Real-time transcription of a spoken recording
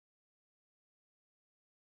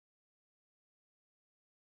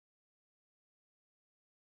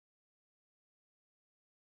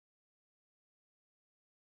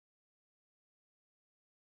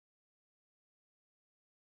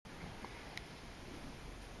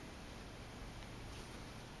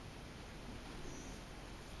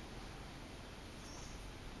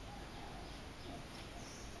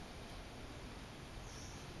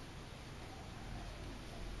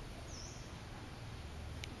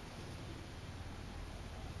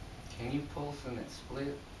Can you pulse in it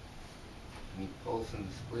split? Can you pulse in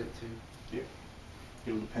the split too? Yep.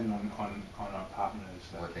 It'll depend on our partners.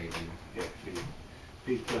 What they do. Yeah, if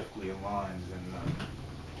he's perfectly aligned, then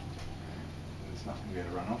there's nothing there to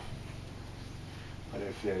run off. But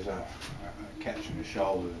if there's a catch in the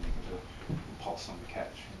shoulder, then you can do a pulse on the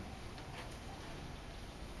catch.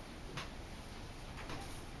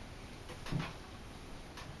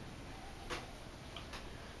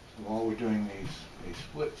 So while we're doing these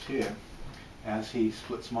splits here, as he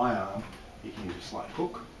splits my arm, he can use a slight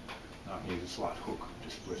hook. I can use a slight hook to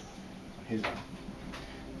split on his arm.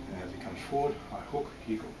 And as he comes forward, I hook,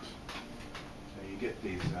 he hooks. So you get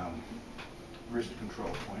these wrist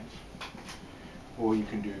control points. Or you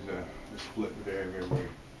can do the split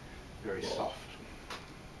very soft.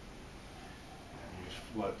 And you just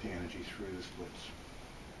float the energy through the splits.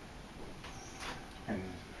 And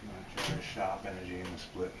if you want to generate sharp energy in the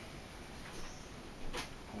split,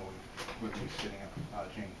 or whether you're setting up a Tai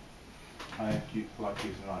Chi, I like to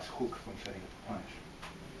use a nice hook if I'm setting up a punch.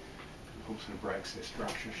 The hook sort of breaks their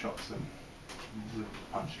structure, shocks them, and the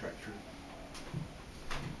punch straight through.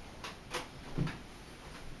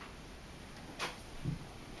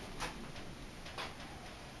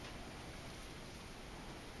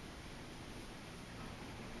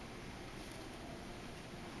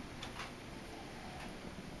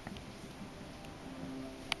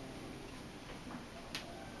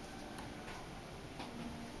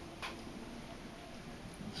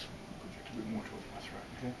 Project a bit more towards my throat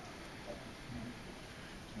here.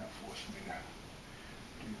 Now force me to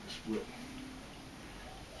do the split.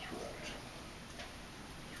 Throat.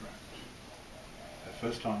 So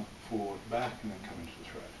first time forward, back, and then come into the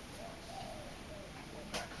throat.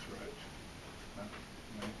 Back, throat.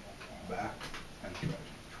 Back, and throat.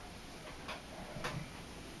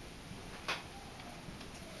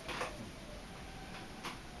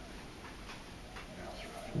 Now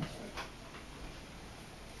throat.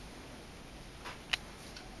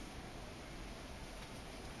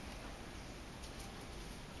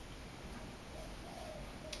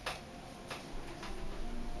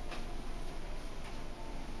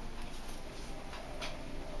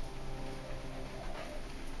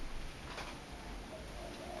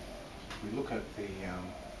 We look at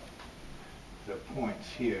the points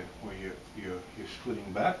here where you're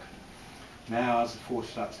splitting back. Now as the force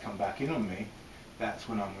starts to come back in on me, that's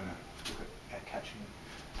when I'm going to look at catching.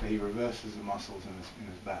 So he reverses the muscles in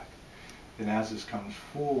his back. Then as this comes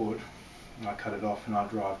forward, and I cut it off and I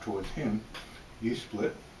drive towards him, you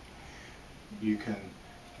split. You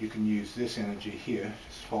can use this energy here,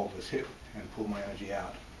 just fold this hip and pull my energy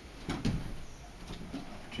out.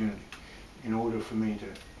 Opportunity. In order for me to,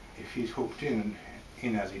 if he's hooked in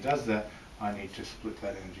as he does that, I need to split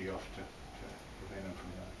that energy off to prevent him from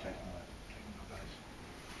taking my base.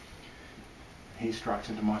 He strikes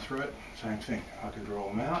into my throat, same thing. I can draw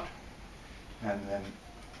him out and then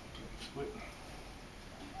split.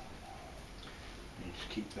 And you just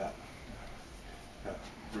keep that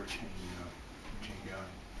routine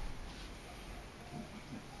going.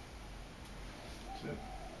 That's it.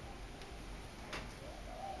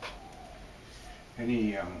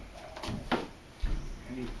 Any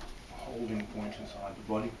holding point inside the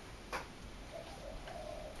body?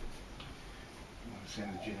 You want to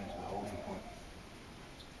send the jin into the holding point.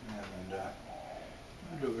 And I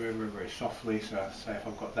do it very softly. So say if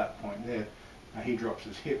I've got that point there, he drops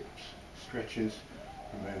his hips, stretches,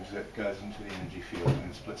 removes it, goes into the energy field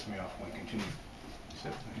and splits me off when we continue.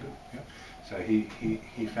 Good. Yeah. So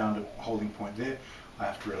he found a holding point there. I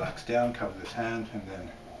have to relax down, cover this hand, and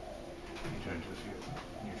then return to the field,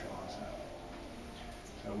 neutralise that.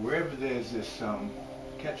 So wherever there's this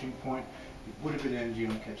catching point, you put a bit of energy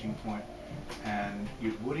on the catching point, and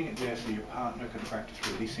you're putting it there so your partner can practice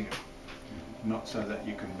releasing it, not so that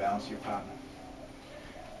you can bounce your partner.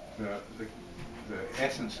 The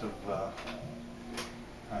essence of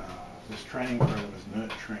this training program is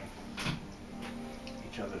nurturing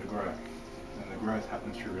each other to grow, and the growth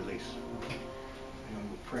happens through release.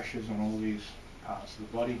 Dealing with pressures on all these parts of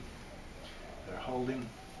the body that are holding, and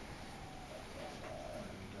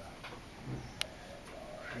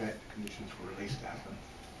create the conditions for release to happen.